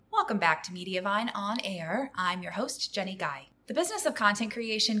welcome back to Mediavine On Air. I'm your host, Jenny Guy. The business of content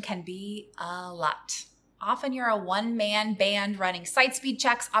creation can be a lot. Often you're a one-man band running site speed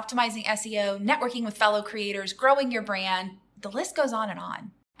checks, optimizing SEO, networking with fellow creators, growing your brand. The list goes on.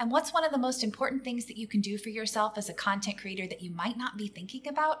 And what's one of the most important things that you can do for yourself as a content creator that you might not be thinking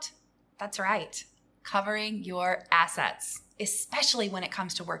about? That's right, covering your assets, especially when it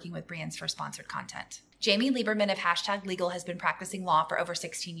comes to working with brands for sponsored content. Jamie Lieberman of #Legal has been practicing law for over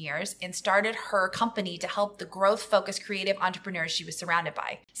 16 years and started her company to help the growth-focused creative entrepreneurs she was surrounded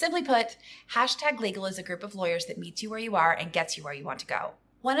by. Simply put, #Legal is a group of lawyers that meets you where you are and gets you where you want to go.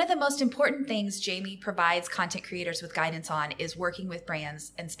 One of the most important things Jamie provides content creators with guidance on is working with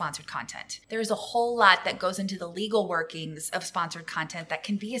brands and sponsored content. There's a whole lot that goes into the legal workings of sponsored content that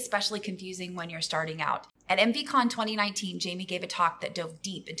can be especially confusing when you're starting out. At MVCon 2019, Jamie gave a talk that dove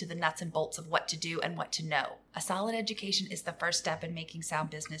deep into the nuts and bolts of what to do and what to know. A solid education is the first step in making sound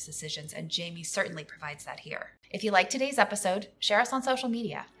business decisions, and Jamie certainly provides that here. If you like today's episode, share us on social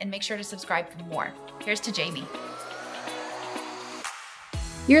media and make sure to subscribe for more. Here's to Jamie.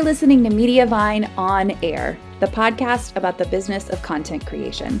 You're listening to Mediavine On Air, the podcast about the business of content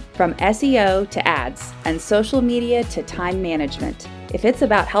creation, from SEO to ads and social media to time management. If it's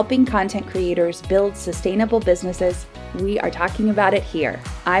about helping content creators build sustainable businesses, we are talking about it here.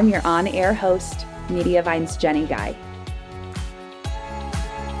 I'm your on-air host, Mediavine's Jenny Guy.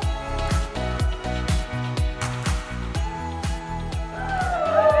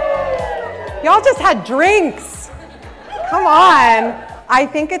 Y'all just had drinks. Come on. I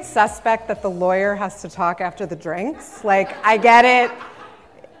think it's suspect that the lawyer has to talk after the drinks. I get it.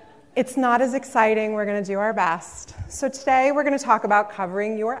 It's not as exciting. We're going to do our best. So today we're going to talk about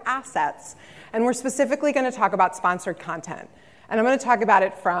covering your assets. And we're specifically going to talk about sponsored content. And I'm going to talk about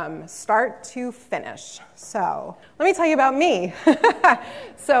it from start to finish. So let me tell you about me.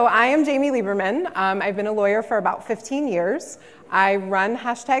 So I am Jamie Lieberman. I've been a lawyer for about 15 years. I run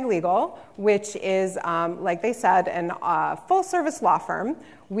 #Legal, which is, like they said, a full-service law firm.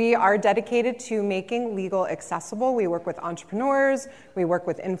 We are dedicated to making legal accessible. We work with entrepreneurs. We work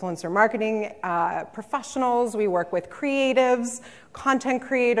with influencer marketing professionals. We work with creatives, content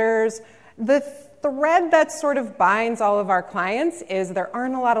creators. The thread that sort of binds all of our clients is there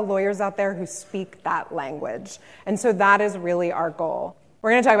aren't a lot of lawyers out there who speak that language. And so that is really our goal.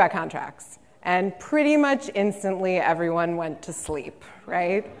 We're going to talk about contracts. And pretty much instantly, everyone went to sleep,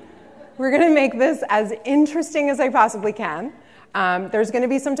 right? We're going to make this as interesting as I possibly can. There's going to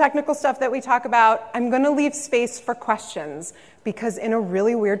be some technical stuff that we talk about. I'm going to leave space for questions because in a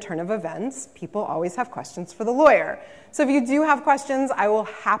really weird turn of events, people always have questions for the lawyer. So if you do have questions, I will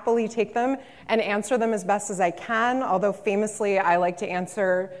happily take them and answer them as best as I can, although famously, I like to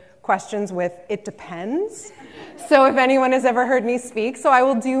answer questions with, it depends. So if anyone has ever heard me speak, so I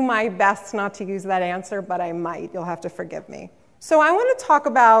will do my best not to use that answer, but I might. You'll have to forgive me. So I want to talk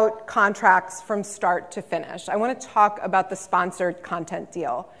about contracts from start to finish. I want to talk about the sponsored content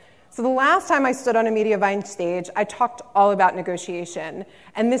deal. So the last time I stood on a Mediavine stage, I talked all about negotiation.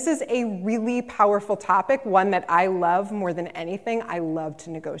 And this is a really powerful topic, one that I love more than anything. I love to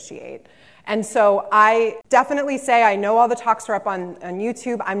negotiate. And so I definitely say I know all the talks are up on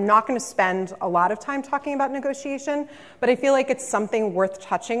YouTube. I'm not going to spend a lot of time talking about negotiation, but I feel like it's something worth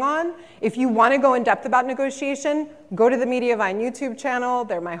touching on. If you want to go in depth about negotiation, go to the Mediavine YouTube channel.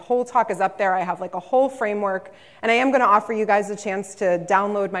 My whole talk is up there. I have a whole framework, and I am going to offer you guys a chance to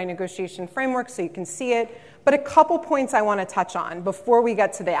download my negotiation framework so you can see it. But a couple points I want to touch on before we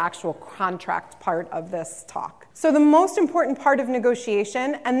get to the actual contract part of this talk. So the most important part of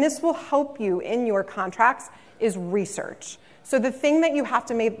negotiation, and this will help you in your contracts, is research. So the thing that you have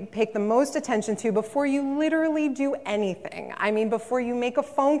to pay the most attention to before you literally do anything, before you make a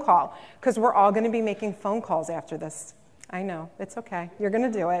phone call, because we're all going to be making phone calls after this. I know, it's okay. You're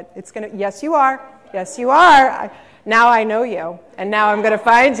going to do it. Yes, you are. Yes, you are. Now I know you, and now I'm going to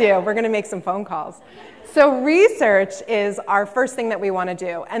find you. We're going to make some phone calls. So research is our first thing that we want to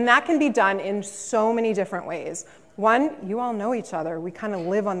do, and that can be done in so many different ways. One, you all know each other. We kind of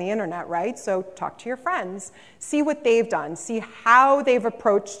live on the internet, right? So talk to your friends. See what they've done. See how they've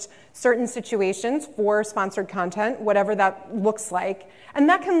approached certain situations for sponsored content, whatever that looks like. And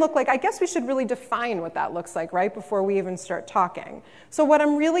that can look like, I guess we should really define what that looks like, right, before we even start talking. So what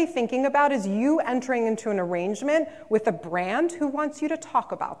I'm really thinking about is you entering into an arrangement with a brand who wants you to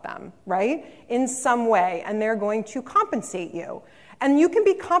talk about them, right, in some way, and they're going to compensate you. And you can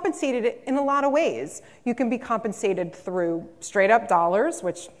be compensated in a lot of ways. You can be compensated through straight up dollars,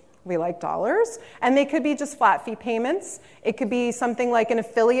 which We like dollars. And they could be just flat fee payments. It could be something like an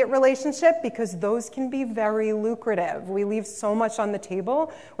affiliate relationship, because those can be very lucrative. We leave so much on the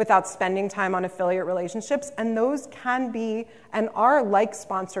table without spending time on affiliate relationships, and those can be and are like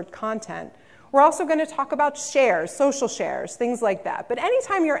sponsored content. We're also going to talk about shares, social shares, things like that. But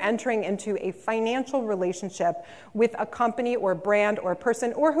anytime you're entering into a financial relationship with a company or brand or a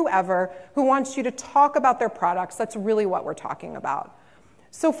person or whoever who wants you to talk about their products, that's really what we're talking about.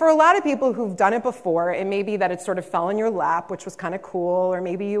 So for a lot of people who've done it before, it may be that it sort of fell in your lap, which was kind of cool, or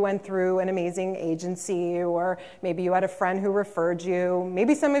maybe you went through an amazing agency, or maybe you had a friend who referred you,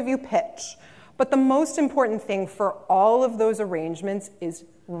 maybe some of you pitch. But the most important thing for all of those arrangements is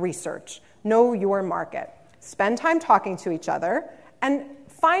research. Know your market. Spend time talking to each other and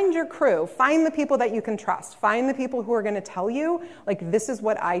find your crew. Find the people that you can trust. Find the people who are going to tell you, like, this is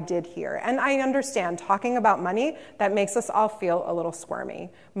what I did here. And I understand talking about money, that makes us all feel a little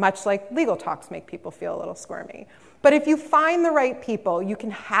squirmy, much like legal talks make people feel a little squirmy. But if you find the right people, you can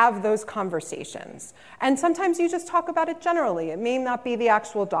have those conversations. And sometimes you just talk about it generally. It may not be the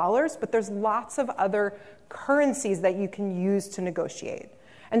actual dollars, but there's lots of other currencies that you can use to negotiate.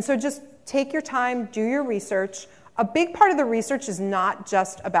 And so just take your time, do your research. A big part of the research is not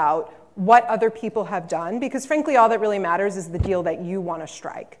just about what other people have done, because frankly, all that really matters is the deal that you want to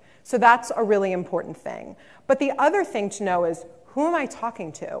strike. So that's a really important thing. But the other thing to know is, who am I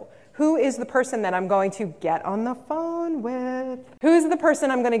talking to? Who is the person that I'm going to get on the phone with? Who's the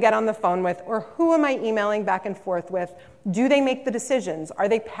person I'm going to get on the phone with? Or who am I emailing back and forth with? Do they make the decisions? Are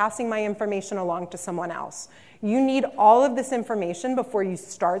they passing my information along to someone else? You need all of this information before you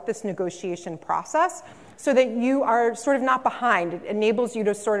start this negotiation process so that you are sort of not behind. It enables you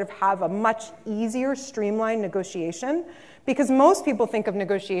to sort of have a much easier, streamlined negotiation, because most people think of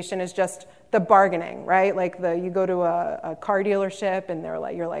negotiation as just the bargaining, right? Like you go to a car dealership and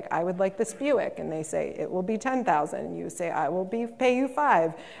you're like, I would like this Buick, and they say it will be $10,000, and you say I will pay you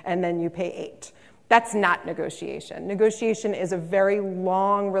 $5,000, and then you pay $8,000. That's not negotiation. Negotiation is a very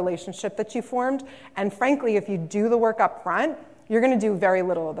long relationship that you formed, and frankly, if you do the work up front, you're going to do very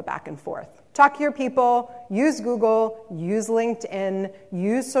little of the back and forth. Talk to your people, use Google, use LinkedIn,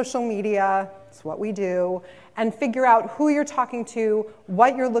 use social media, it's what we do, and figure out who you're talking to,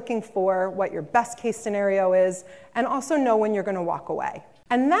 what you're looking for, what your best case scenario is, and also know when you're going to walk away.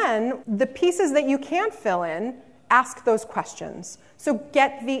 And then the pieces that you can't fill in, ask those questions. So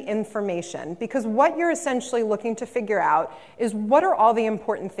get the information, because what you're essentially looking to figure out is, what are all the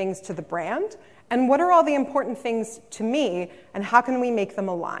important things to the brand, and what are all the important things to me, and how can we make them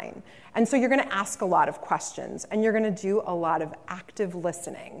align? And so you're going to ask a lot of questions, and you're going to do a lot of active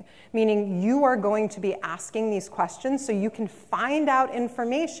listening, meaning you are going to be asking these questions so you can find out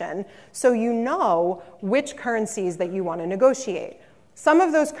information so you know which currencies that you want to negotiate. Some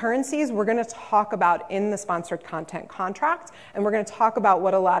of those currencies we're going to talk about in the sponsored content contract, and we're going to talk about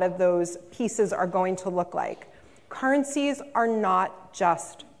what a lot of those pieces are going to look like. Currencies are not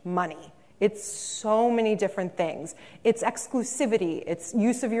just money. It's so many different things. It's exclusivity, it's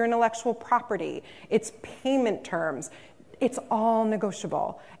use of your intellectual property, it's payment terms. It's all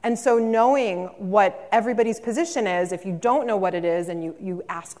negotiable. And so knowing what everybody's position is, if you don't know what it is, and you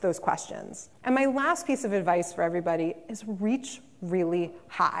ask those questions. And my last piece of advice for everybody is reach really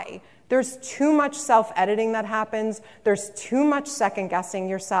high. There's too much self-editing that happens. There's too much second-guessing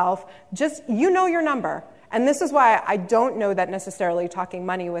yourself. Just, you know your number. And this is why I don't know that necessarily talking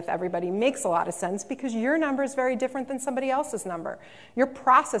money with everybody makes a lot of sense, because your number is very different than somebody else's number. Your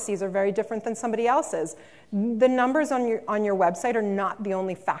processes are very different than somebody else's. The numbers on your website are not the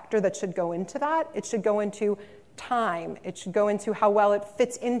only factor that should go into that. It should go into time. It should go into how well it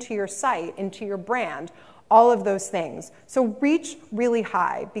fits into your site, into your brand, all of those things. So reach really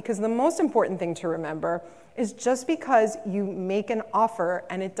high, because the most important thing to remember is, just because you make an offer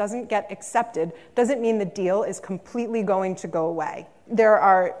and it doesn't get accepted doesn't mean the deal is completely going to go away.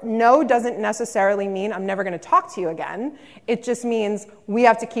 No doesn't necessarily mean I'm never going to talk to you again. It just means we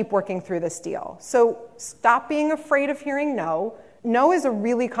have to keep working through this deal. So stop being afraid of hearing no. No is a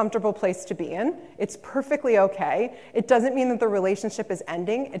really comfortable place to be in. It's perfectly okay. It doesn't mean that the relationship is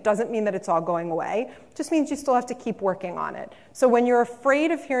ending. It doesn't mean that it's all going away. It just means you still have to keep working on it. So when you're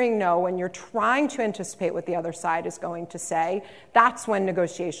afraid of hearing no, when you're trying to anticipate what the other side is going to say, that's when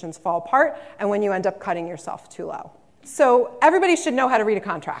negotiations fall apart and when you end up cutting yourself too low. So everybody should know how to read a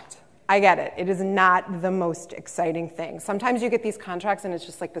contract. I get it. It is not the most exciting thing. Sometimes you get these contracts and it's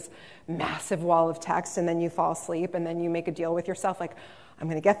just like this massive wall of text, and then you fall asleep, and then you make a deal with yourself like, I'm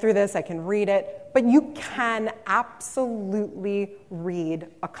going to get through this, I can read it. But you can absolutely read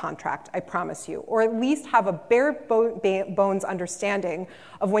a contract, I promise you, or at least have a bare bones understanding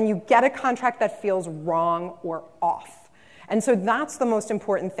of when you get a contract that feels wrong or off. And so that's the most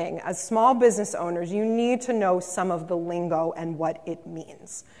important thing. As small business owners, you need to know some of the lingo and what it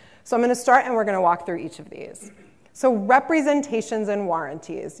means. So I'm going to start and we're going to walk through each of these. So representations and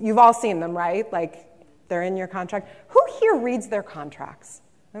warranties. You've all seen them, right? Like, they're in your contract. Who here reads their contracts?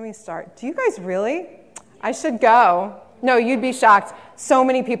 Let me start. Do you guys really? I should go. No, you'd be shocked. So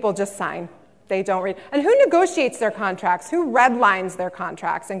many people just sign. They don't read. And who negotiates their contracts? Who redlines their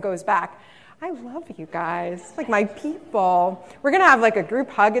contracts and goes back? I love you guys. Like my people. We're going to have like a group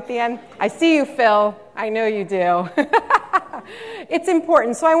hug at the end. I see you, Phil. I know you do. It's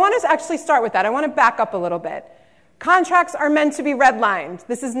important. So I want to actually start with that. I want to back up a little bit. Contracts are meant to be redlined.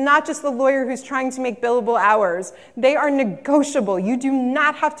 This is not just the lawyer who's trying to make billable hours. They are negotiable. You do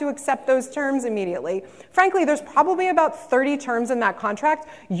not have to accept those terms immediately. Frankly, there's probably about 30 terms in that contract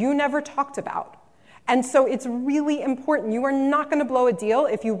you never talked about. And so it's really important. You are not going to blow a deal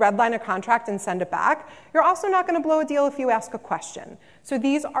if you redline a contract and send it back. You're also not going to blow a deal if you ask a question. So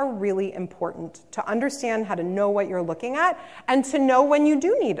these are really important to understand how to know what you're looking at and to know when you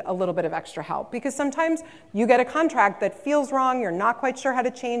do need a little bit of extra help. Because sometimes you get a contract that feels wrong, you're not quite sure how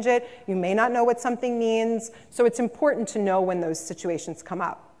to change it, you may not know what something means. So it's important to know when those situations come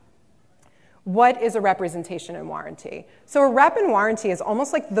up. What is a representation and warranty? So a rep and warranty is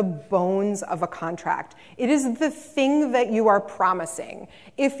almost like the bones of a contract. It is the thing that you are promising.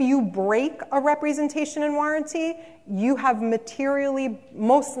 If you break a representation and warranty, you have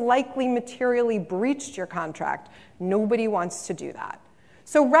most likely materially breached your contract. Nobody wants to do that.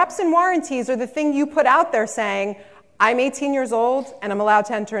 So reps and warranties are the thing you put out there saying, I'm 18 years old and I'm allowed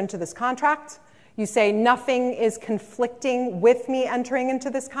to enter into this contract. You say nothing is conflicting with me entering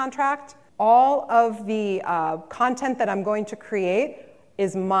into this contract. All of the content that I'm going to create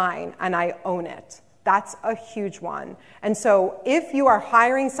is mine, and I own it. That's a huge one. And so if you are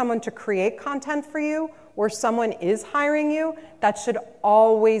hiring someone to create content for you, or someone is hiring you, that should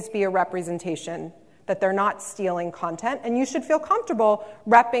always be a representation that they're not stealing content, and you should feel comfortable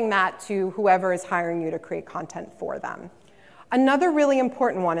repping that to whoever is hiring you to create content for them. Another really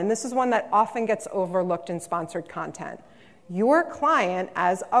important one, and this is one that often gets overlooked in sponsored content. Your client,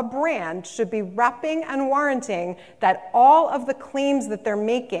 as a brand, should be repping and warranting that all of the claims that they're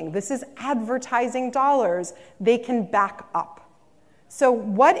making, this is advertising dollars, they can back up. So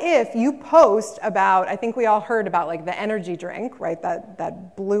what if you post about, I think we all heard about like the energy drink, right,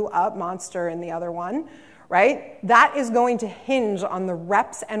 that blew up, Monster and the other one, right? That is going to hinge on the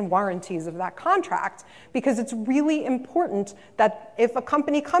reps and warranties of that contract, because it's really important that if a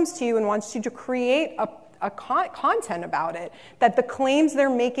company comes to you and wants you to create a content about it, that the claims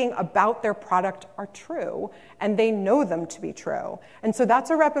they're making about their product are true, and they know them to be true. And so that's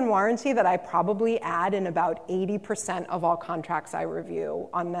a rep and warranty that I probably add in about 80% of all contracts I review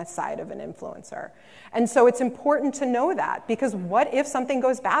on the side of an influencer. And so it's important to know that, because what if something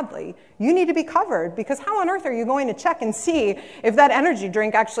goes badly? You need to be covered, because how on earth are you going to check and see if that energy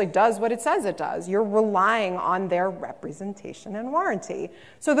drink actually does what it says it does? You're relying on their representation and warranty.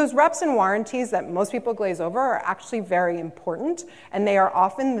 So those reps and warranties that most people glaze over are actually very important, and they are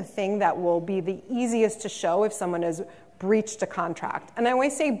often the thing that will be the easiest to show if someone has breached a contract. And when I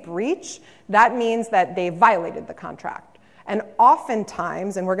say breach, that means that they violated the contract. And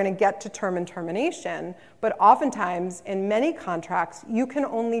oftentimes, and we're going to get to term and termination, but oftentimes in many contracts, you can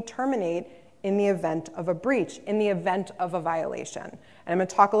only terminate in the event of a breach, in the event of a violation. And I'm going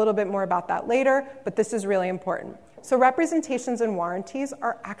to talk a little bit more about that later, but this is really important. So representations and warranties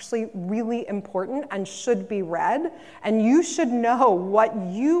are actually really important and should be read, and you should know what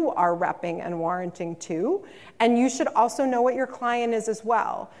you are repping and warranting to, and you should also know what your client is as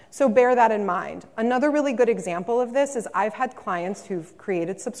well. So bear that in mind. Another really good example of this is I've had clients who've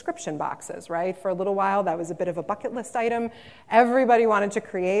created subscription boxes, right? For a little while, that was a bit of a bucket list item. Everybody wanted to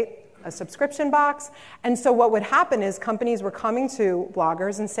create a subscription box. And so what would happen is companies were coming to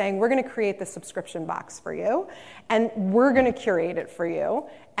bloggers and saying, we're going to create the subscription box for you, and we're going to curate it for you,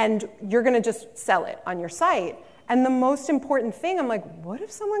 and you're going to just sell it on your site. And the most important thing, I'm like, what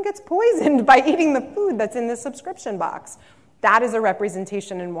if someone gets poisoned by eating the food that's in the subscription box? That is a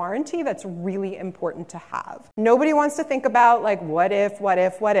representation and warranty that's really important to have. Nobody wants to think about like, what if?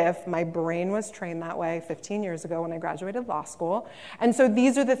 My brain was trained that way 15 years ago when I graduated law school. And so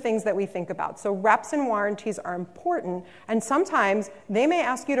these are the things that we think about. So reps and warranties are important, and sometimes they may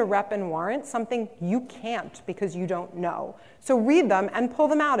ask you to rep and warrant something you can't because you don't know. So read them and pull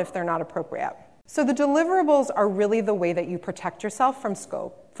them out if they're not appropriate. So the deliverables are really the way that you protect yourself from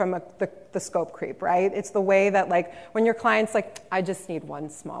the scope creep, right? It's the way that like when your client's like, I just need one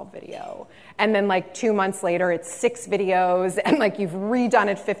small video. And then like 2 months later, it's 6 videos and like you've redone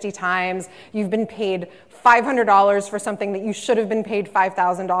it 50 times. You've been paid $500 for something that you should have been paid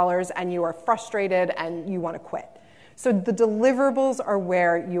 $5,000 and you are frustrated and you want to quit. So the deliverables are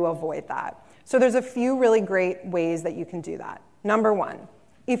where you avoid that. So there's a few really great ways that you can do that. Number one,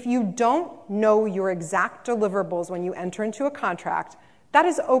 if you don't know your exact deliverables when you enter into a contract, that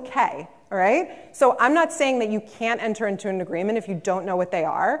is okay, all right? So I'm not saying that you can't enter into an agreement if you don't know what they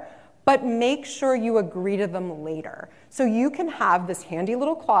are, but make sure you agree to them later. So you can have this handy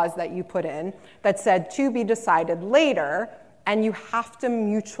little clause that you put in that said to be decided later, and you have to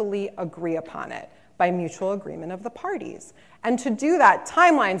mutually agree upon it by mutual agreement of the parties. And to do that,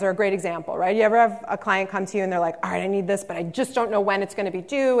 timelines are a great example, right? You ever have a client come to you and they're like, all right, I need this, but I just don't know when it's going to be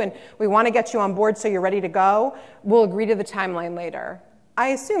due, and we want to get you on board so you're ready to go. We'll agree to the timeline later. I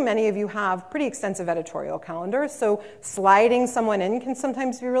assume many of you have pretty extensive editorial calendars, so sliding someone in can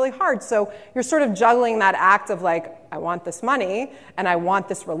sometimes be really hard. So you're sort of juggling that act of like, I want this money, and I want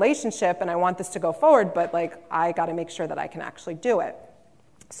this relationship, and I want this to go forward, but like, I got to make sure that I can actually do it.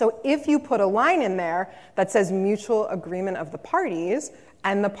 So if you put a line in there that says mutual agreement of the parties,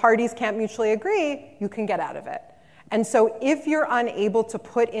 and the parties can't mutually agree, you can get out of it. And so if you're unable to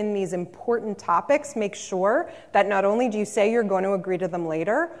put in these important topics, make sure that not only do you say you're going to agree to them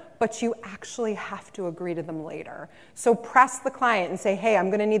later, but you actually have to agree to them later. So press the client and say, hey, I'm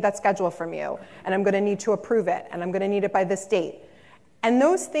going to need that schedule from you, and I'm going to need to approve it, and I'm going to need it by this date. And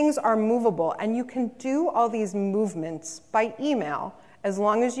those things are movable, and you can do all these movements by email as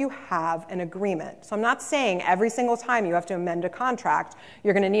long as you have an agreement. So I'm not saying every single time you have to amend a contract,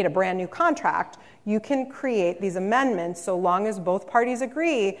 you're going to need a brand new contract. You can create these amendments so long as both parties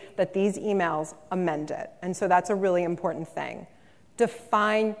agree that these emails amend it. And so that's a really important thing.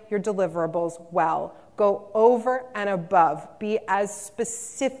 Define your deliverables well. Go over and above. Be as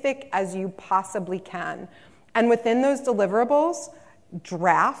specific as you possibly can. And within those deliverables,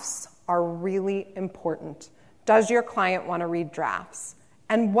 drafts are really important. Does your client want to read drafts?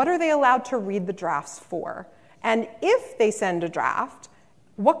 And what are they allowed to read the drafts for? And if they send a draft,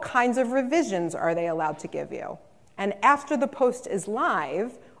 what kinds of revisions are they allowed to give you? And after the post is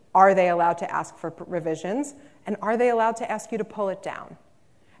live, are they allowed to ask for revisions? And are they allowed to ask you to pull it down?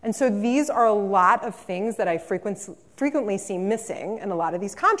 And so these are a lot of things that I frequently see missing in a lot of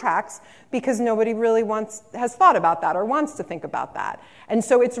these contracts because nobody really has thought about that or wants to think about that. And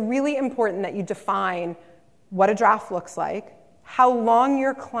so it's really important that you define what a draft looks like, how long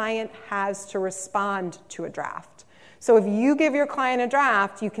your client has to respond to a draft. So if you give your client a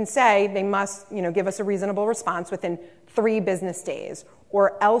draft, you can say they must, give us a reasonable response within 3 business days,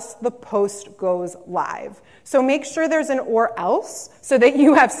 or else the post goes live. So make sure there's an or else so that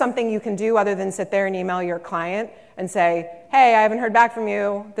you have something you can do other than sit there and email your client and say, hey, I haven't heard back from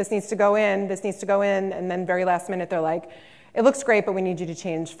you. This needs to go in, and then very last minute they're like, it looks great, but we need you to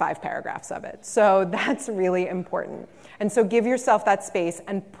change 5 paragraphs of it. So that's really important. And so give yourself that space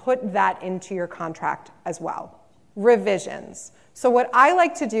and put that into your contract as well. Revisions. So what I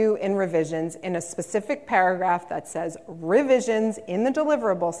like to do in revisions in a specific paragraph that says revisions in the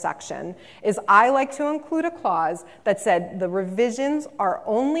deliverable section is I like to include a clause that said the revisions are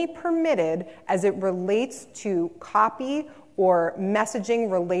only permitted as it relates to copy or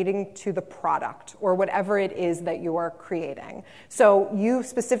messaging relating to the product or whatever it is that you are creating. So you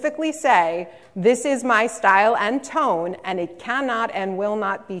specifically say, this is my style and tone, and it cannot and will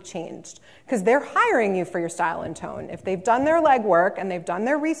not be changed. Because they're hiring you for your style and tone. If they've done their legwork and they've done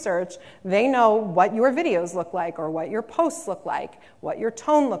their research, they know what your videos look like or what your posts look like, what your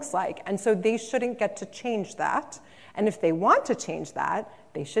tone looks like. And so they shouldn't get to change that. And if they want to change that,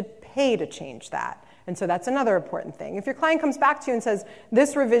 they should pay to change that. And so that's another important thing. If your client comes back to you and says,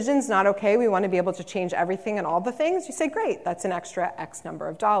 this revision's not okay, we want to be able to change everything and all the things, you say, great, that's an extra X number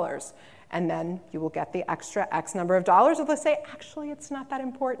of dollars. And then you will get the extra X number of dollars, or they'll say, actually, it's not that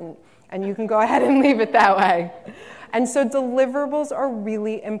important. And you can go ahead and leave it that way. And so deliverables are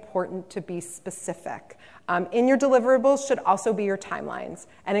really important to be specific. In your deliverables should also be your timelines,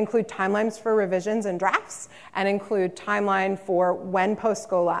 and include timelines for revisions and drafts, and include timeline for when posts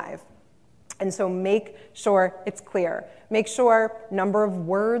go live. And so make sure it's clear. Make sure number of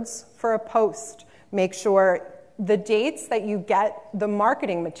words for a post. Make sure the dates that you get the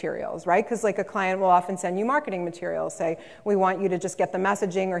marketing materials, right? Because like a client will often send you marketing materials, say, we want you to just get the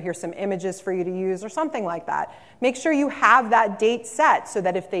messaging, or here's some images for you to use, or something like that. Make sure you have that date set so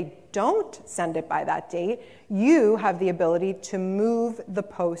that if they don't send it by that date, you have the ability to move the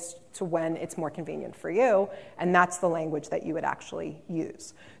post to when it's more convenient for you, and that's the language that you would actually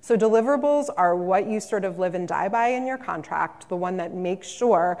use. So deliverables are what you sort of live and die by in your contract, the one that makes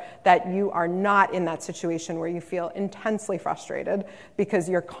sure that you are not in that situation where you feel intensely frustrated because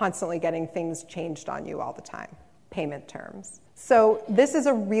you're constantly getting things changed on you all the time. Payment terms. So this is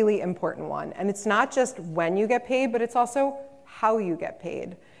a really important one, and it's not just when you get paid, but it's also how you get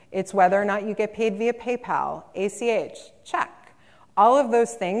paid. It's whether or not you get paid via PayPal, ACH, check. All of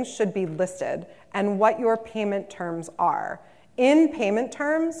those things should be listed, and what your payment terms are. In payment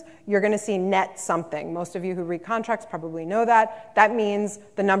terms, you're going to see net something. Most of you who read contracts probably know that. That means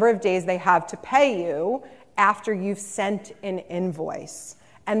the number of days they have to pay you after you've sent an invoice.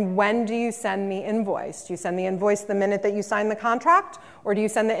 And when do you send the invoice? Do you send the invoice the minute that you sign the contract, or do you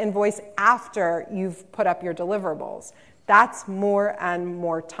send the invoice after you've put up your deliverables? That's more and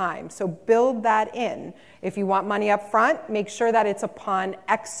more time. So build that in. If you want money up front, make sure that it's upon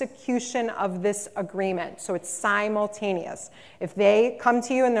execution of this agreement. So it's simultaneous. If they come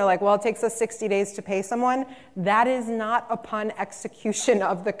to you and they're like, well, it takes us 60 days to pay someone, that is not upon execution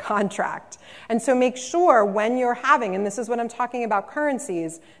of the contract. And so make sure when you're having, and this is what I'm talking about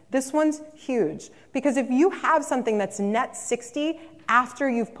currencies, this one's huge. Because if you have something that's net 60 after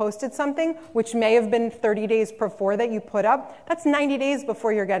you've posted something, which may have been 30 days before that you put up, that's 90 days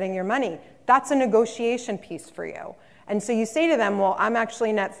before you're getting your money. That's a negotiation piece for you. And so you say to them, well, I'm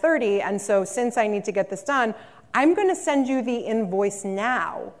actually net 30, and so since I need to get this done, I'm going to send you the invoice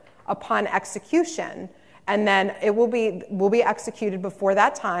now upon execution, and then it will be executed before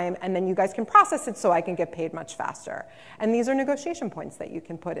that time, and then you guys can process it so I can get paid much faster. And these are negotiation points that you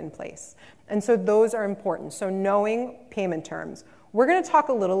can put in place. And so those are important. So knowing payment terms. We're going to talk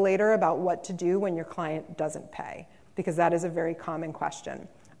a little later about what to do when your client doesn't pay, because that is a very common question.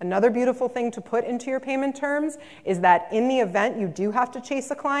 Another beautiful thing to put into your payment terms is that in the event you do have to chase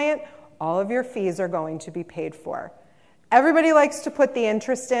a client, all of your fees are going to be paid for. Everybody likes to put the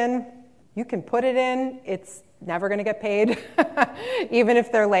interest in. You can put it in. It's never going to get paid, even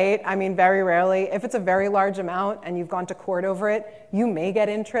if they're late. I mean, very rarely. If it's a very large amount and you've gone to court over it, you may get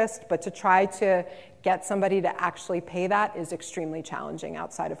interest, but to try to get somebody to actually pay that is extremely challenging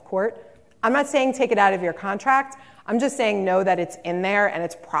outside of court. I'm not saying take it out of your contract. I'm just saying know that it's in there, and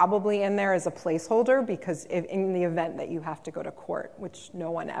it's probably in there as a placeholder because in the event that you have to go to court, which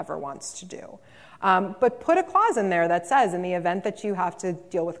no one ever wants to do. But put a clause in there that says in the event that you have to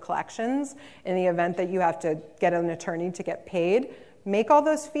deal with collections, in the event that you have to get an attorney to get paid, make all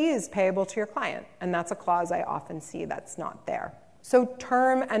those fees payable to your client. And that's a clause I often see that's not there. So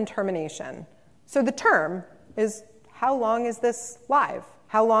term and termination. So the term is, how long is this live?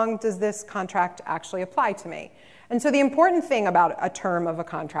 How long does this contract actually apply to me? And so the important thing about a term of a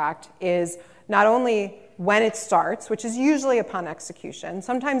contract is not only when it starts, which is usually upon execution.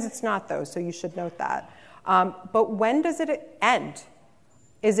 Sometimes it's not, though, so you should note that. But when does it end?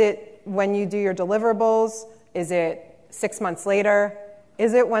 Is it when you do your deliverables? Is it 6 months later?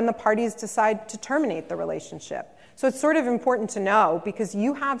 Is it when the parties decide to terminate the relationship? So it's sort of important to know because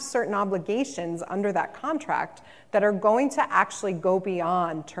you have certain obligations under that contract that are going to actually go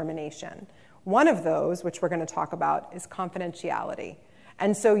beyond termination. One of those, which we're going to talk about, is confidentiality.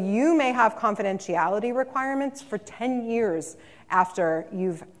 And so you may have confidentiality requirements for 10 years after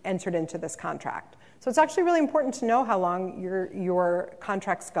you've entered into this contract. So it's actually really important to know how long your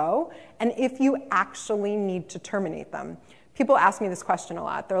contracts go and if you actually need to terminate them. People ask me this question a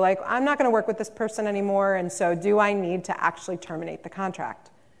lot. They're like, I'm not going to work with this person anymore, and so do I need to actually terminate the contract?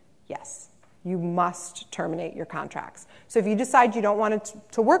 Yes, you must terminate your contracts. So if you decide you don't want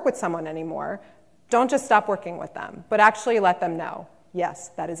to work with someone anymore, don't just stop working with them, but actually let them know. Yes,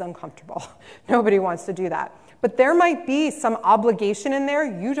 that is uncomfortable. Nobody wants to do that. But there might be some obligation in there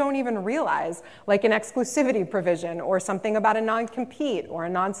you don't even realize, like an exclusivity provision or something about a non-compete or a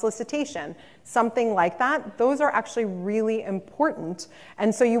non-solicitation, something like that. Those are actually really important.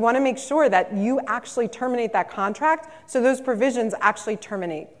 And so you want to make sure that you actually terminate that contract so those provisions actually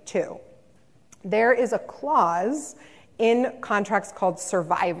terminate too. There is a clause in contracts called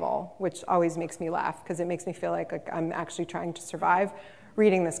survival, which always makes me laugh because it makes me feel like I'm actually trying to survive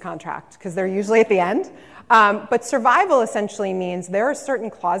reading this contract because they're usually at the end. But survival essentially means there are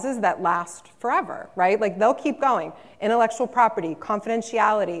certain clauses that last forever, right? Like they'll keep going. Intellectual property,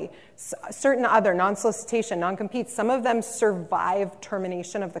 confidentiality, certain other non-solicitation, non-compete, some of them survive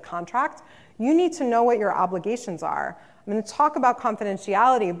termination of the contract. You need to know what your obligations are. I'm going to talk about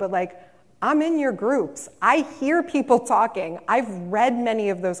confidentiality, but like I'm in your groups. I hear people talking. I've read many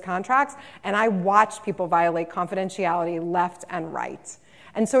of those contracts, and I watch people violate confidentiality left and right.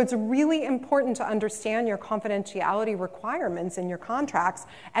 And so it's really important to understand your confidentiality requirements in your contracts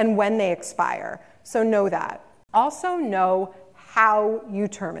and when they expire. So know that. Also know how you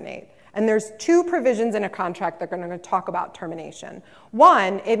terminate. And there's two provisions in a contract that are going to talk about termination.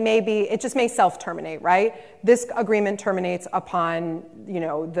 One, it just may self-terminate, right? This agreement terminates upon,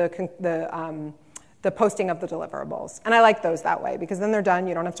 the posting of the deliverables. And I like those that way because then they're done,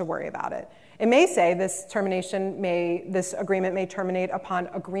 you don't have to worry about it. It may say this agreement may terminate upon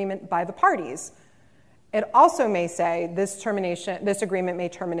agreement by the parties. It also may say this agreement may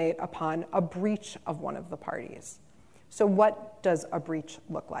terminate upon a breach of one of the parties. So what does a breach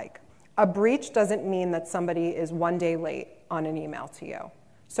look like? A breach doesn't mean that somebody is one day late on an email to you.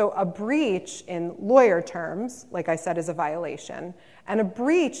 So a breach in lawyer terms, like I said, is a violation. And a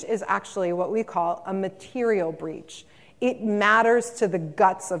breach is actually what we call a material breach. It matters to the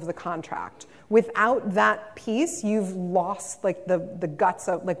guts of the contract. Without that piece, you've lost the guts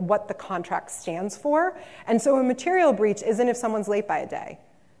of what the contract stands for. And so a material breach isn't if someone's late by a day.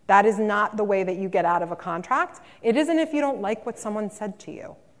 That is not the way that you get out of a contract. It isn't if you don't like what someone said to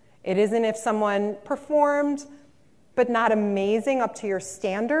you. It isn't if someone performed but not amazing up to your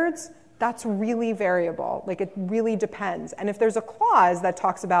standards. That's really variable. It really depends. And if there's a clause that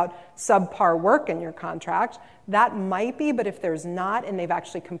talks about subpar work in your contract, that might be, but if there's not and they've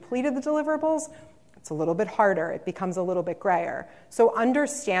actually completed the deliverables, it's a little bit harder. It becomes a little bit grayer. So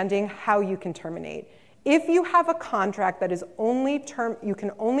understanding how you can terminate. If you have a contract that is you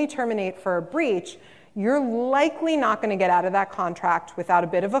can only terminate for a breach, you're likely not going to get out of that contract without a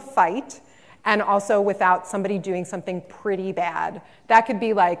bit of a fight and also without somebody doing something pretty bad. That could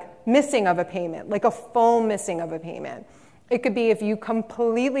be like missing of a payment, like a full missing of a payment. It could be if you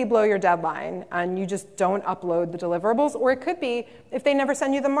completely blow your deadline and you just don't upload the deliverables, or it could be if they never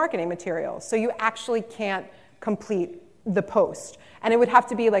send you the marketing materials, so you actually can't complete the post. And it would have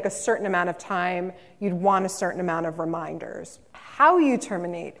to be like a certain amount of time. You'd want a certain amount of reminders. How you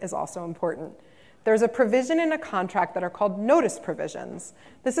terminate is also important. There's a provision in a contract that are called notice provisions.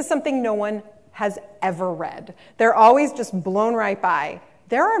 This is something no one has ever read. They're always just blown right by.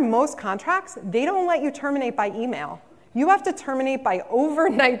 There are most contracts, they don't let you terminate by email. You have to terminate by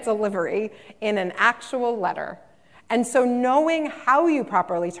overnight delivery in an actual letter. And so knowing how you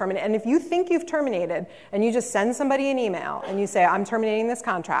properly terminate, and if you think you've terminated and you just send somebody an email and you say, I'm terminating this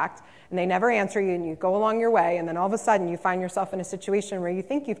contract, and they never answer you and you go along your way, and then all of a sudden you find yourself in a situation where you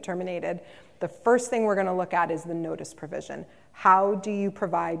think you've terminated, the first thing we're going to look at is the notice provision. How do you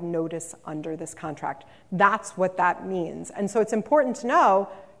provide notice under this contract? That's what that means. And so it's important to know,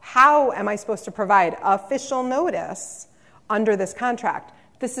 how am I supposed to provide official notice under this contract?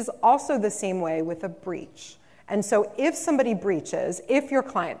 This is also the same way with a breach. And so if somebody breaches, if your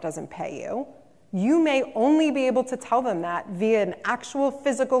client doesn't pay you, you may only be able to tell them that via an actual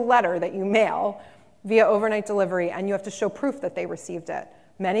physical letter that you mail via overnight delivery, and you have to show proof that they received it.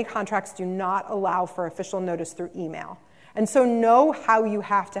 Many contracts do not allow for official notice through email. And so know how you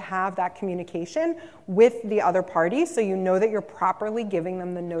have to have that communication with the other party so you know that you're properly giving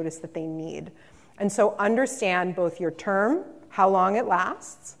them the notice that they need. And so understand both your term, how long it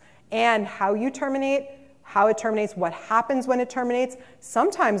lasts, and how you terminate, how it terminates, what happens when it terminates.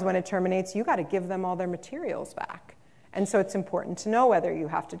 Sometimes when it terminates, you got to give them all their materials back. And so it's important to know whether you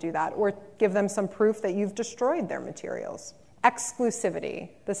have to do that or give them some proof that you've destroyed their materials. Exclusivity.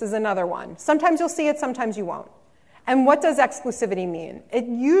 This is another one. Sometimes you'll see it, sometimes you won't. And what does exclusivity mean? It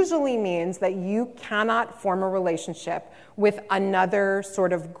usually means that you cannot form a relationship with another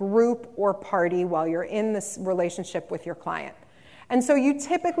sort of group or party while you're in this relationship with your client. And so you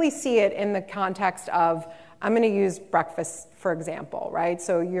typically see it in the context of, I'm going to use breakfast, for example, right?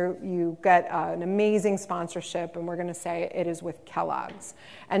 So you get an amazing sponsorship, and we're going to say it is with Kellogg's.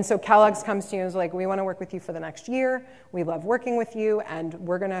 And so Kellogg's comes to you and is like, we want to work with you for the next year. We love working with you, and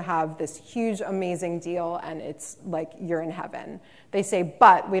we're going to have this huge, amazing deal, and it's like you're in heaven. They say,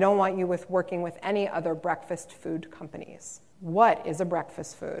 but we don't want you working with any other breakfast food companies. What is a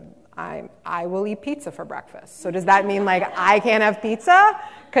breakfast food? I will eat pizza for breakfast. So does that mean like I can't have pizza?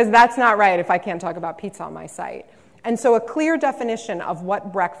 Because that's not right if I can't talk about pizza on my site. And so a clear definition of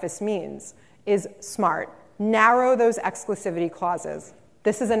what breakfast means is smart. Narrow those exclusivity clauses.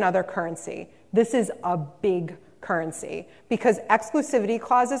 This is another currency. This is a big currency because exclusivity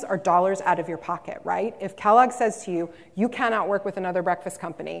clauses are dollars out of your pocket, right? If Kellogg says to you, you cannot work with another breakfast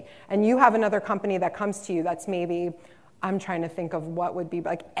company, and you have another company that comes to you that's maybe, I'm trying to think of what would be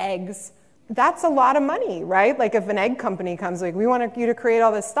like eggs. that's a lot of money, right? Like if an egg company comes, like, we want you to create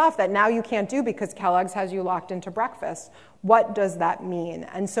all this stuff that now you can't do because Kellogg's has you locked into breakfast. What does that mean?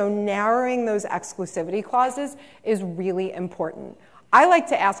 And so narrowing those exclusivity clauses is really important. I like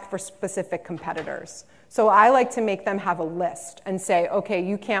to ask for specific competitors. So I like to make them have a list and say, okay,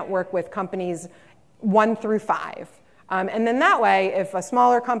 you can't work with companies 1 through 5. And then that way, if a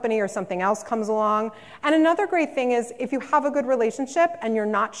smaller company or something else comes along. And another great thing is if you have a good relationship and you're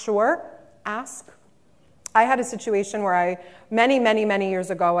not sure, ask. I had a situation where many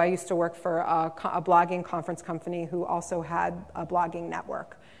years ago, I used to work for a blogging conference company who also had a blogging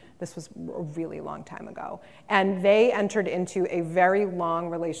network. This was a really long time ago. And they entered into a very long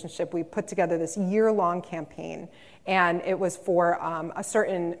relationship. We put together this year-long campaign. And it was for a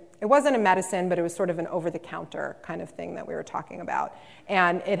certain, it wasn't a medicine, but it was sort of an over-the-counter kind of thing that we were talking about.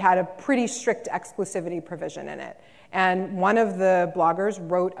 And it had a pretty strict exclusivity provision in it. And one of the bloggers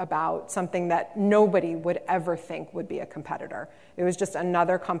wrote about something that nobody would ever think would be a competitor. It was just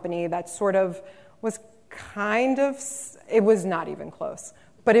another company that sort of was it was not even close.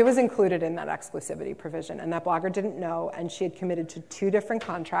 But it was included in that exclusivity provision, and that blogger didn't know, and she had committed to 2 different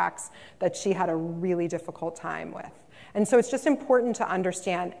contracts that she had a really difficult time with. And so it's just important to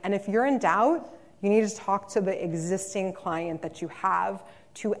understand, and if you're in doubt, you need to talk to the existing client that you have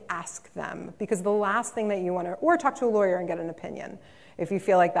to ask them, because the last thing that you want to, or talk to a lawyer and get an opinion if you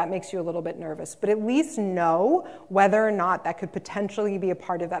feel like that makes you a little bit nervous, but at least know whether or not that could potentially be a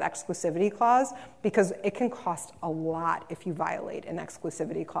part of that exclusivity clause, because it can cost a lot if you violate an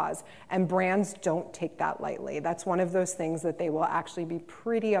exclusivity clause, and brands don't take that lightly. That's one of those things that they will actually be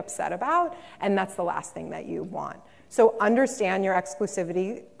pretty upset about, and that's the last thing that you want. So understand your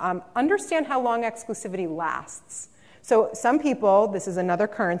exclusivity, understand how long exclusivity lasts. So some people, this is another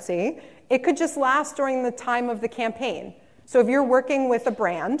currency, it could just last during the time of the campaign. So if you're working with a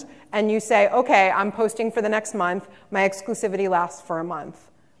brand and you say, okay, I'm posting for the next month, my exclusivity lasts for a month.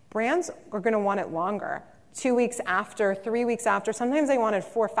 Brands are going to want it longer. 2 weeks after, 3 weeks after, sometimes they want it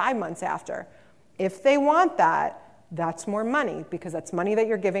 4 or 5 months after. If they want that, that's more money, because that's money that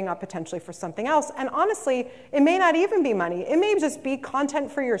you're giving up potentially for something else. And honestly, it may not even be money. It may just be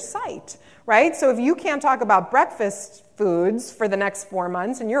content for your site, right? So if you can't talk about breakfast foods for the next 4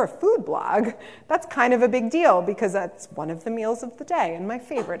 months and you're a food blog, that's kind of a big deal, because that's one of the meals of the day, and my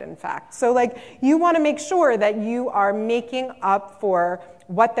favorite, in fact. So like, you want to make sure that you are making up for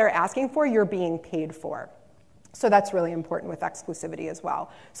what they're asking for, you're being paid for. So that's really important with exclusivity as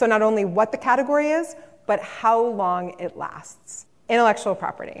well. So not only what the category is, but how long it lasts. Intellectual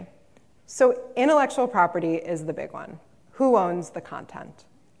property. So intellectual property is the big one. Who owns the content?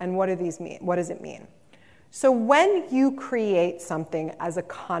 And what do these mean? What does it mean? So when you create something as a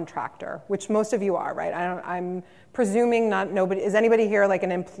contractor, which most of you are, right? I'm presuming not nobody, is anybody here like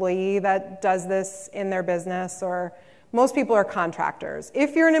an employee that does this in their business? Or most people are contractors.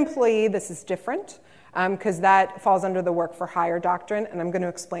 If you're an employee, this is different, because that falls under the work for hire doctrine, and I'm going to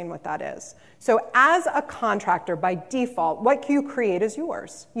explain what that is. So as a contractor, by default, what you create is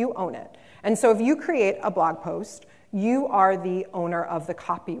yours. You own it. And so if you create a blog post, you are the owner of the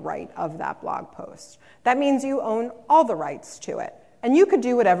copyright of that blog post. That means you own all the rights to it. And you could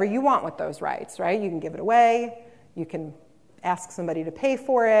do whatever you want with those rights, right? You can give it away. You can ask somebody to pay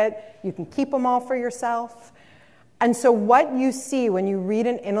for it. You can keep them all for yourself. And so what you see when you read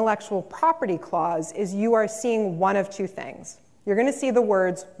an intellectual property clause is you are seeing one of 2 things. You're going to see the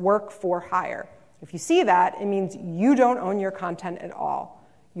words work for hire. If you see that, it means you don't own your content at all.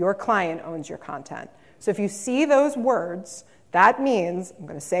 Your client owns your content. So if you see those words, that means, I'm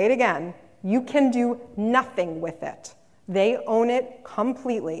going to say it again, you can do nothing with it. They own it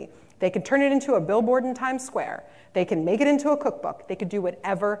completely. They can turn it into a billboard in Times Square. They can make it into a cookbook. They could do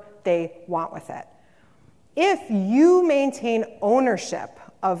whatever they want with it. If you maintain ownership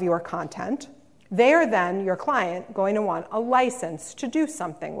of your content, they are then, your client, going to want a license to do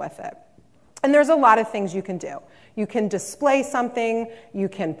something with it. And there's a lot of things you can do. You can display something, you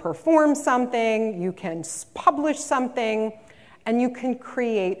can perform something, you can publish something, and you can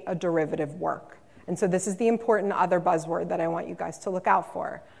create a derivative work. And so this is the important other buzzword that I want you guys to look out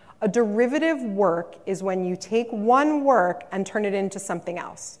for. A derivative work is when you take one work and turn it into something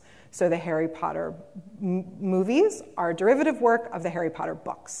else. So the Harry Potter movies are a derivative work of the Harry Potter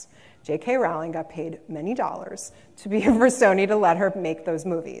books. J.K. Rowling got paid many dollars for Sony to let her make those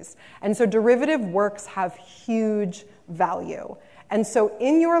movies. And so derivative works have huge value. And so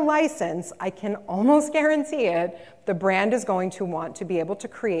in your license, I can almost guarantee it, the brand is going to want to be able to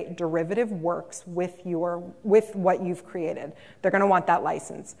create derivative works with what you've created. They're going to want that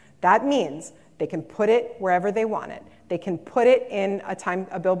license. That means They can put it wherever they want it. They can put it in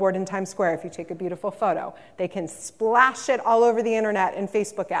a billboard in Times Square if you take a beautiful photo. They can splash it all over the internet in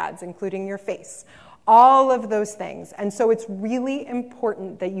Facebook ads, including your face. All of those things. And so it's really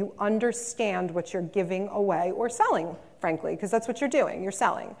important that you understand what you're giving away or selling, frankly, because that's what you're doing. You're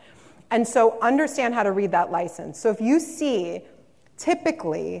selling. And so understand how to read that license. So if you see,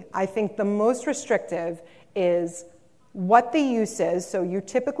 typically, I think the most restrictive is what the use is. So you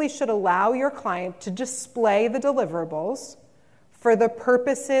typically should allow your client to display the deliverables for the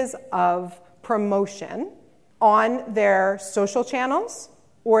purposes of promotion on their social channels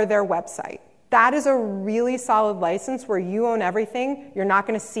or their website. That is a really solid license where you own everything. You're not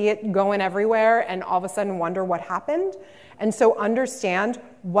going to see it going everywhere and all of a sudden wonder what happened. And so understand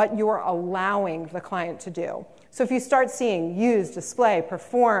what you're allowing the client to do. So if you start seeing use, display,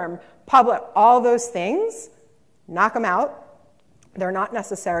 perform, public, all those things, knock them out. They're not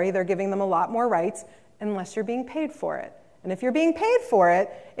necessary. They're giving them a lot more rights unless you're being paid for it. And if you're being paid for it,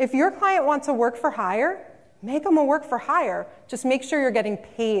 if your client wants a work for hire, make them a work for hire. Just make sure you're getting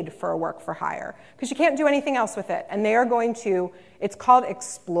paid for a work for hire because you can't do anything else with it. And they are going to, it's called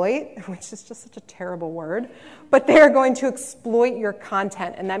exploit, which is just such a terrible word, but they are going to exploit your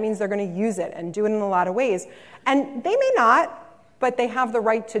content. And that means they're going to use it and do it in a lot of ways. And they may not, but they have the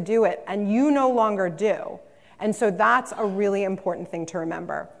right to do it. And you no longer do. And so that's a really important thing to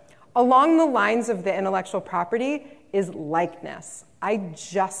remember. Along the lines of the intellectual property is likeness. I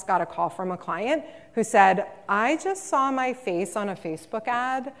just got a call from a client who said, I just saw my face on a Facebook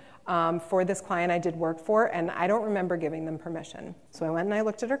ad for this client I did work for, and I don't remember giving them permission. So I went and I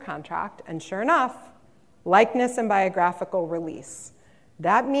looked at her contract, and sure enough, likeness and biographical release.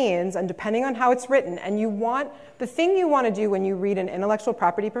 That means, and depending on how it's written, and the thing you want to do when you read an intellectual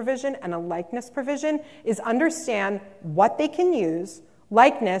property provision and a likeness provision is understand what they can use.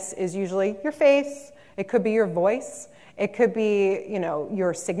 Likeness is usually your face. It could be your voice. It could be,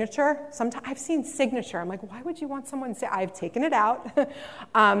 your signature. Sometimes I've seen signature. I'm like, why would you want someone to say, I've taken it out?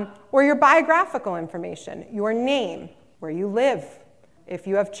 Or your biographical information, your name, where you live. If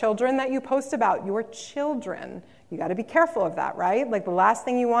you have children that you post about, your children. You got to be careful of that, right? Like the last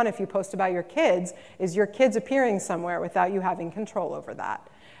thing you want if you post about your kids is your kids appearing somewhere without you having control over that.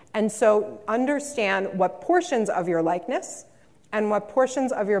 And so understand what portions of your likeness and what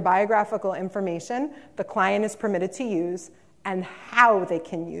portions of your biographical information the client is permitted to use and how they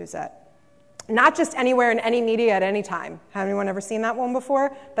can use it. Not just anywhere in any media at any time. Has anyone ever seen that one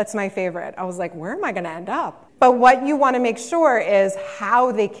before? That's my favorite. I was like, where am I going to end up? But what you want to make sure is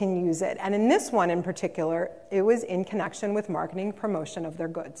how they can use it. And in this one in particular, it was in connection with marketing promotion of their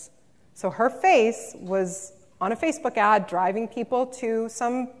goods. So her face was on a Facebook ad driving people to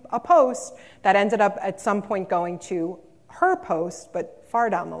a post that ended up at some point going to her post, but far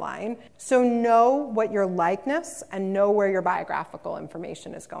down the line. So know what your likeness and know where your biographical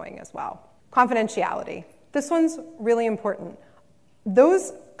information is going as well. Confidentiality. This one's really important.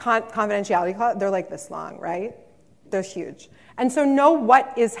 Those confidentiality clauses, they're like this long, right? They're huge. And so know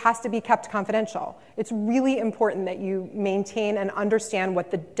what has to be kept confidential. It's really important that you maintain and understand what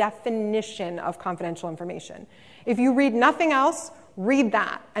the definition of confidential information. If you read nothing else, read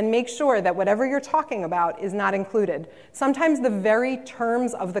that and make sure that whatever you're talking about is not included. Sometimes the very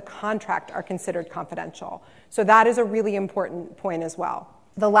terms of the contract are considered confidential. So that is a really important point as well.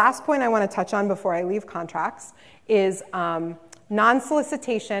 The last point I want to touch on before I leave contracts is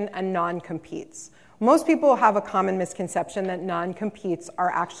non-solicitation and non-competes. Most people have a common misconception that non-competes are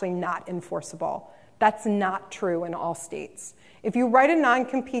actually not enforceable. That's not true in all states. If you write a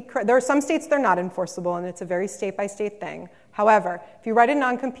non-compete, there are some states they're not enforceable, and it's a very state-by-state thing. However, if you write a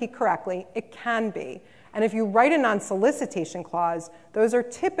non-compete correctly, it can be. And if you write a non-solicitation clause, those are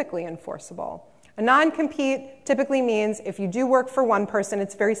typically enforceable. A non-compete typically means if you do work for one person,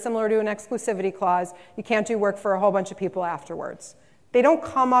 it's very similar to an exclusivity clause. You can't do work for a whole bunch of people afterwards. They don't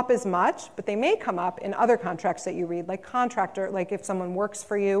come up as much, but they may come up in other contracts that you read, like contractor, like if someone works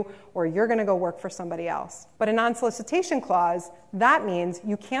for you or you're going to go work for somebody else. But a non-solicitation clause, that means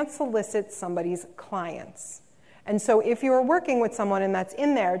you can't solicit somebody's clients. And so if you're working with someone and that's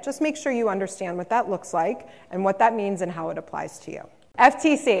in there, just make sure you understand what that looks like and what that means and how it applies to you.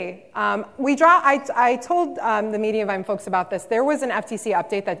 FTC. I told the Mediavine folks about this. There was an FTC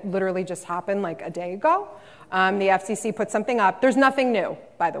update that literally just happened like a day ago. The FTC put something up. There's nothing new,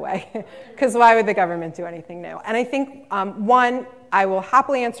 by the way, because why would the government do anything new? And I think, one, I will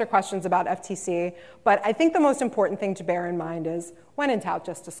happily answer questions about FTC, but I think the most important thing to bear in mind is when in doubt,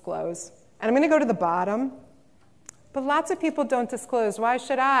 just disclose. And I'm going to go to the bottom. But lots of people don't disclose. Why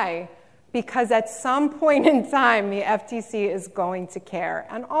should I? Because at some point in time, the FTC is going to care.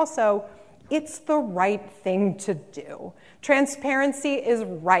 And also, It's the right thing to do. Transparency is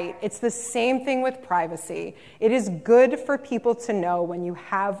right. It's the same thing with privacy. It is good for people to know when you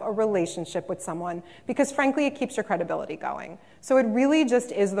have a relationship with someone because, frankly, it keeps your credibility going. So it really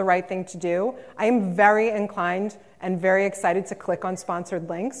just is the right thing to do. I am very inclined and very excited to click on sponsored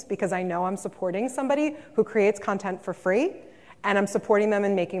links because I know I'm supporting somebody who creates content for free, and I'm supporting them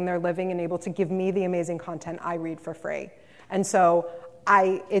in making their living and able to give me the amazing content I read for free. And so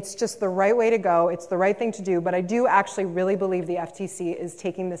it's just the right way to go. It's the right thing to do. But I do actually really believe the FTC is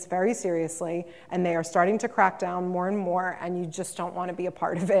taking this very seriously, and they are starting to crack down more and more, and you just don't want to be a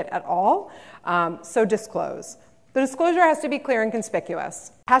part of it at all. So disclose. The disclosure has to be clear and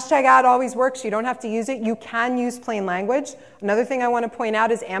conspicuous. Hashtag ad always works. You don't have to use it. You can use plain language. Another thing I want to point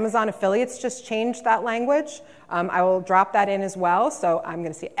out is Amazon affiliates just changed that language. I will drop that in as well. So I'm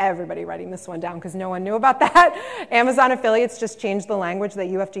going to see everybody writing this one down because no one knew about that. Amazon affiliates just changed the language that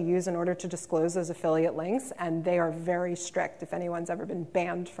you have to use in order to disclose those affiliate links, and they are very strict. If anyone's ever been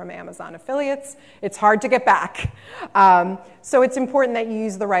banned from Amazon affiliates, it's hard to get back. So it's important that you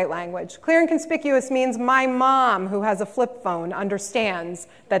use the right language. Clear and conspicuous means my mom, who has a flip phone, understands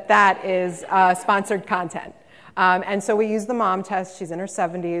that that is sponsored content. And so we use the mom test. She's in her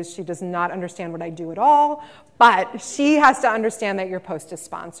 70s. She does not understand what I do at all, but she has to understand that your post is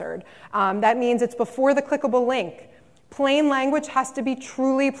sponsored. That means it's before the clickable link. Plain language has to be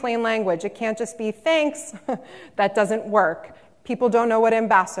truly plain language. It can't just be thanks. That doesn't work. People don't know what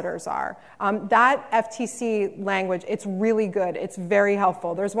ambassadors are. That FTC language, it's really good. It's very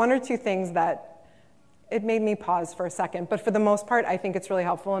helpful. There's one or two things that it made me pause for a second, but for the most part, I think it's really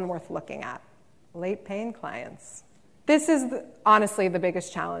helpful and worth looking at. Late paying clients. This is honestly the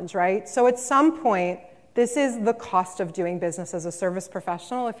biggest challenge, right? So at some point, this is the cost of doing business as a service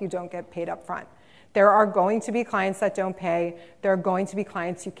professional if you don't get paid up front. There are going to be clients that don't pay. There are going to be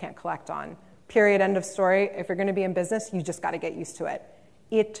clients you can't collect on. Period, end of story. If you're going to be in business, you just got to get used to it.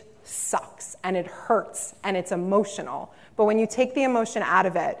 It sucks, and it hurts, and it's emotional. But when you take the emotion out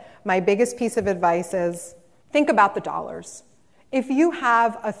of it, my biggest piece of advice is think about the dollars. If you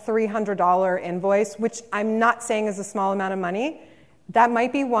have a $300 invoice, which I'm not saying is a small amount of money, that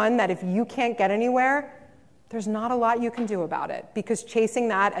might be one that if you can't get anywhere, there's not a lot you can do about it because chasing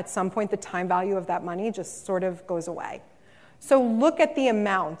that, at some point, the time value of that money just sort of goes away. So look at the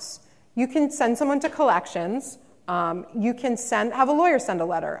amounts. You can send someone to collections. You can have a lawyer send a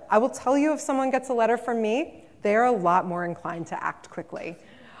letter. I will tell you, if someone gets a letter from me, they are a lot more inclined to act quickly.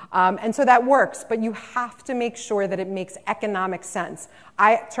 And so that works, but you have to make sure that it makes economic sense.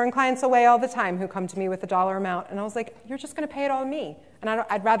 I turn clients away all the time who come to me with a dollar amount, and I was like, you're just going to pay it all to me. And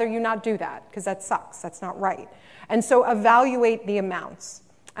I'd rather you not do that, because that sucks. That's not right. And so evaluate the amounts.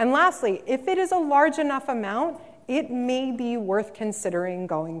 And lastly, if it is a large enough amount, it may be worth considering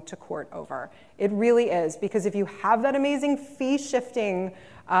going to court over. It really is, because if you have that amazing fee-shifting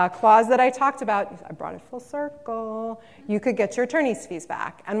clause that I talked about, I brought it full circle, you could get your attorney's fees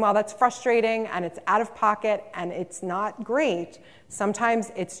back. And while that's frustrating and it's out of pocket and it's not great, sometimes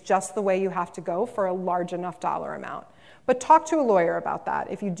it's just the way you have to go for a large enough dollar amount. But talk to a lawyer about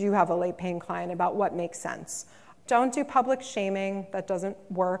that if you do have a late paying client about what makes sense. Don't do public shaming. That doesn't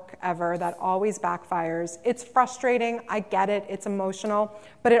work ever. That always backfires. It's frustrating. I get it. It's emotional.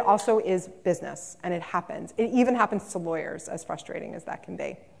 But it also is business, and it happens. It even happens to lawyers, as frustrating as that can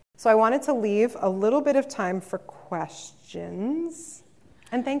be. So I wanted to leave a little bit of time for questions.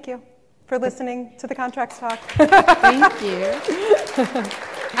 And thank you for listening to the Contracts Talk. Thank you.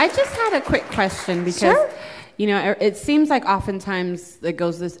 I just had a quick question because... Sure. You know, it seems like oftentimes it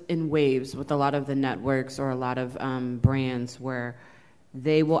goes this in waves with a lot of the networks or a lot of brands where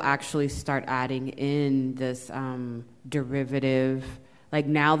they will actually start adding in this derivative. Like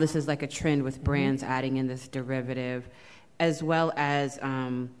now this is like a trend with brands adding in this derivative as well as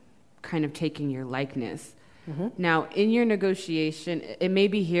kind of taking your likeness. Mm-hmm. Now, in your negotiation, it may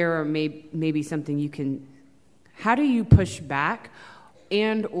be here or maybe something you can... How do you push back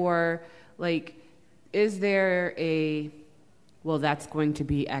and or like... Is there well, that's going to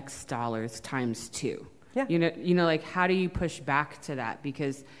be X dollars times 2? Yeah. You know, like how do you push back to that?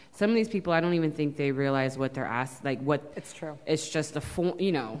 Because some of these people, I don't even think they realize what they're asked. Like what? It's true. It's just a form.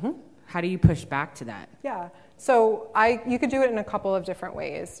 You know, How do you push back to that? Yeah. So you could do it in a couple of different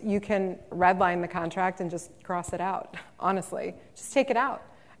ways. You can redline the contract and just cross it out. Honestly, just take it out.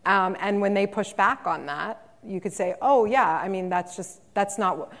 And when they push back on that, you could say, oh, yeah, I mean, that's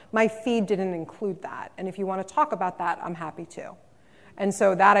not, my feed didn't include that. And if you want to talk about that, I'm happy to. And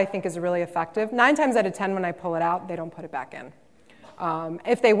so that, I think, is really effective. 9 times out of 10, when I pull it out, they don't put it back in.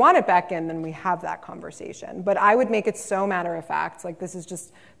 If they want it back in, then we have that conversation. But I would make it so matter of fact, like this is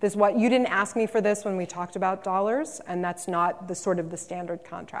just, this what, you didn't ask me for this when we talked about dollars, and that's not the sort of the standard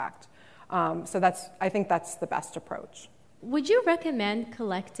contract. So I think that's the best approach. Would you recommend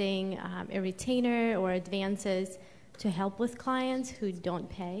collecting a retainer or advances to help with clients who don't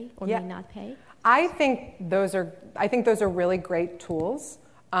pay or may not pay? I think those are really great tools.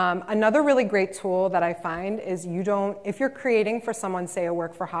 Another really great tool that I find is if you're creating for someone, say a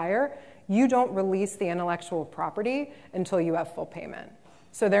work for hire, you don't release the intellectual property until you have full payment.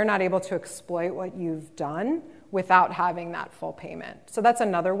 So they're not able to exploit what you've done without having that full payment. So that's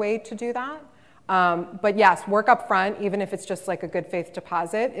another way to do that. But yes, work up front, even if it's just like a good faith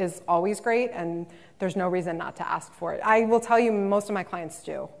deposit, is always great, and there's no reason not to ask for it. I will tell you, most of my clients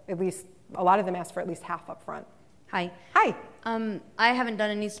do. At least a lot of them ask for at least half up front. Hi. Hi. I haven't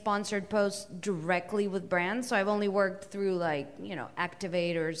done any sponsored posts directly with brands, so I've only worked through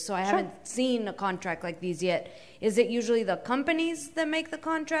activators, so I haven't seen a contract like these yet. Is it usually the companies that make the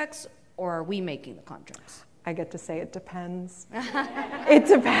contracts, or are we making the contracts? I get to say it depends. It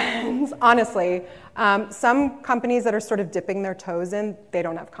depends, honestly. Some companies that are sort of dipping their toes in, they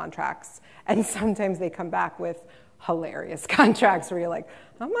don't have contracts. And sometimes they come back with hilarious contracts where you're like,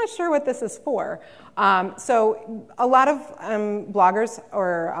 I'm not sure what this is for. So a lot of bloggers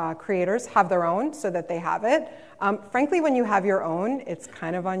or creators have their own so that they have it. Frankly, when you have your own, it's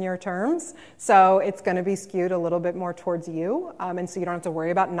kind of on your terms. So it's going to be skewed a little bit more towards you. And so you don't have to worry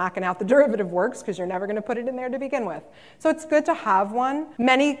about knocking out the derivative works because you're never going to put it in there to begin with. So it's good to have one.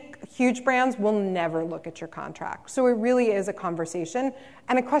 Many huge brands will never look at your contract. So it really is a conversation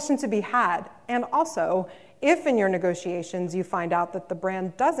and a question to be had. And also, if in your negotiations you find out that the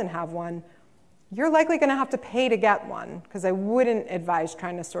brand doesn't have one, you're likely going to have to pay to get one, because I wouldn't advise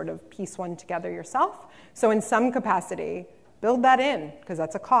trying to sort of piece one together yourself. So in some capacity, build that in, because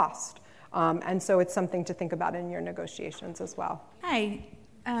that's a cost. And so it's something to think about in your negotiations as well. Hi.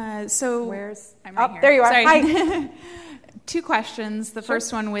 I'm right here. There you are. Sorry. Hi. 2 questions. The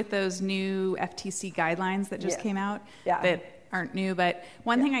first one with those new FTC guidelines that just came out that aren't new, but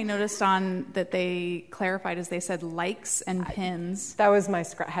one thing I noticed that they clarified is they said likes and pins. That was my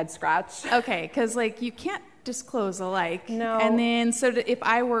head scratch. Okay, because you can't disclose a like. No. And then if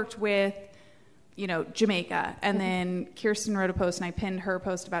I worked with Jamaica, and then Kirsten wrote a post and I pinned her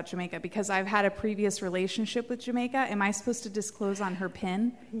post about Jamaica because I've had a previous relationship with Jamaica, am I supposed to disclose on her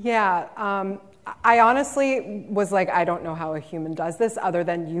pin? Yeah. I honestly was like, I don't know how a human does this other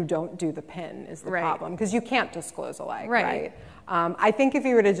than you don't do the pin is the problem, because you can't disclose a like, right? I think if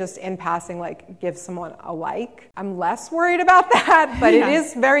you were to just in passing give someone a like, I'm less worried about that, but it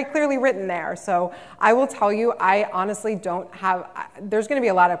is very clearly written there. So I will tell you, I honestly don't have, there's going to be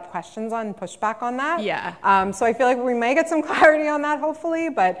a lot of questions on pushback on that. Yeah. So I feel like we may get some clarity on that hopefully,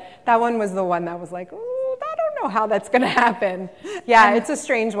 but that one was the one that was like, ooh, I don't know how that's going to happen. Yeah, it's a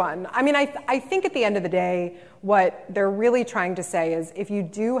strange one. I mean, I think at the end of the day, what they're really trying to say is if you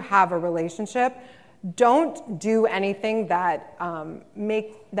do have a relationship, don't do anything that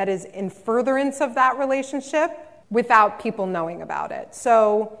that is in furtherance of that relationship without people knowing about it.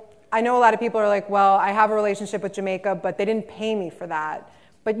 So I know a lot of people are like, well, I have a relationship with Jamaica, but they didn't pay me for that.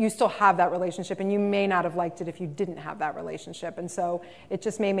 But you still have that relationship, and you may not have liked it if you didn't have that relationship. And so it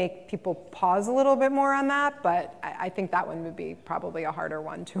just may make people pause a little bit more on that, but I think that one would be probably a harder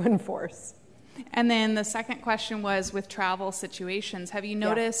one to enforce. And then the second question was with travel situations. Have you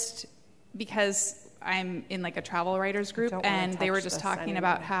noticed, because I'm in a travel writers group, and they were just talking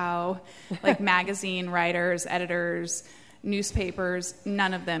about how magazine writers, editors, newspapers,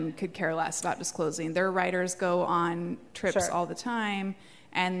 none of them could care less about disclosing. Their writers go on trips all the time,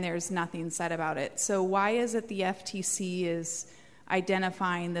 and there's nothing said about it. So why is it the FTC is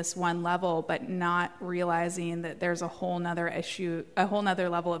identifying this one level but not realizing that there's a whole nother issue, a whole nother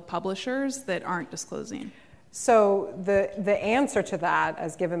level of publishers that aren't disclosing? So the answer to that,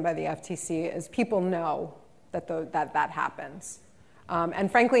 as given by the FTC, is people know that that happens.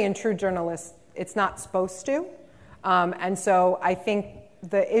 And frankly, in true journalists, it's not supposed to. And so I think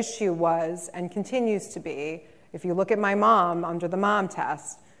the issue was, and continues to be, if you look at my mom under the mom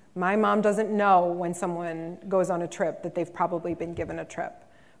test, my mom doesn't know when someone goes on a trip that they've probably been given a trip.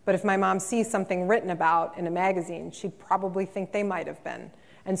 But if my mom sees something written about in a magazine, she'd probably think they might have been.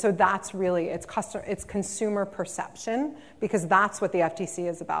 And so that's really, it's consumer perception, because that's what the FTC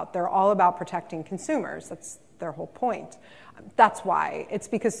is about. They're all about protecting consumers. That's their whole point. That's why. It's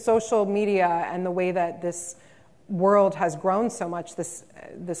because social media and the way that this world has grown so much,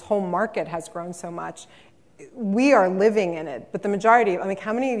 this whole market has grown so much, we are living in it. But the majority,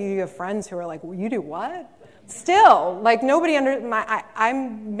 how many of you have friends who are like, well, you do what? It's Still, like nobody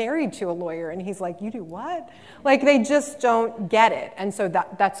I'm married to a lawyer and he's like, you do what? Like they just don't get it. And so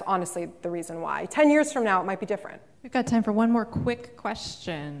that's honestly the reason why. 10 years from now, it might be different. We've got time for one more quick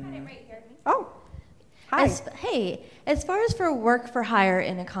question. Oh, hi. As far as for work for hire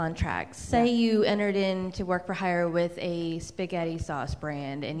in a contract, say you entered into work for hire with a spaghetti sauce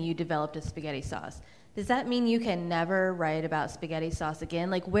brand and you developed a spaghetti sauce. Does that mean you can never write about spaghetti sauce again?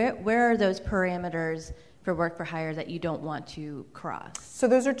 Like where are those parameters for work for hire that you don't want to cross? So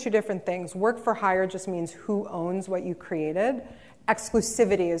those are two different things. Work for hire just means who owns what you created.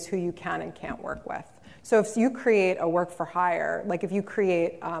 Exclusivity is who you can and can't work with. So if you create a work for hire, like if you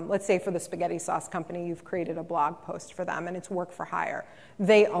create, let's say for the spaghetti sauce company, you've created a blog post for them and it's work for hire.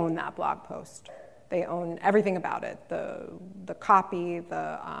 They own that blog post. They own everything about it, the copy,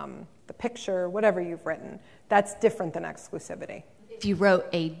 the picture, whatever you've written. That's different than exclusivity. If you wrote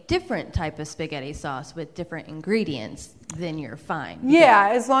a different type of spaghetti sauce with different ingredients, then you're fine. Yeah,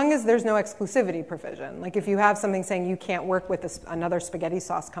 as long as there's no exclusivity provision. Like if you have something saying you can't work with another spaghetti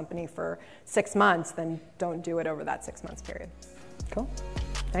sauce company for 6 months, then don't do it over that 6 months period. Cool.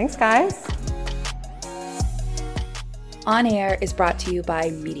 Thanks, guys. On Air is brought to you by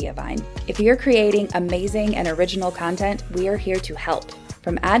Mediavine. If you're creating amazing and original content, we are here to help.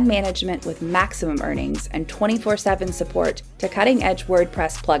 From ad management with maximum earnings and 24/7 support to cutting-edge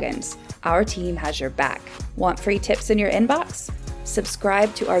WordPress plugins, our team has your back. Want free tips in your inbox?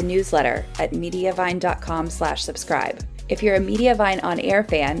 Subscribe to our newsletter at mediavine.com/subscribe. If you're a Mediavine On Air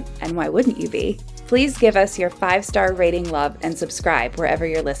fan, and why wouldn't you be, please give us your 5-star rating, love, and subscribe wherever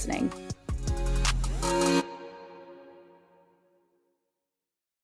you're listening.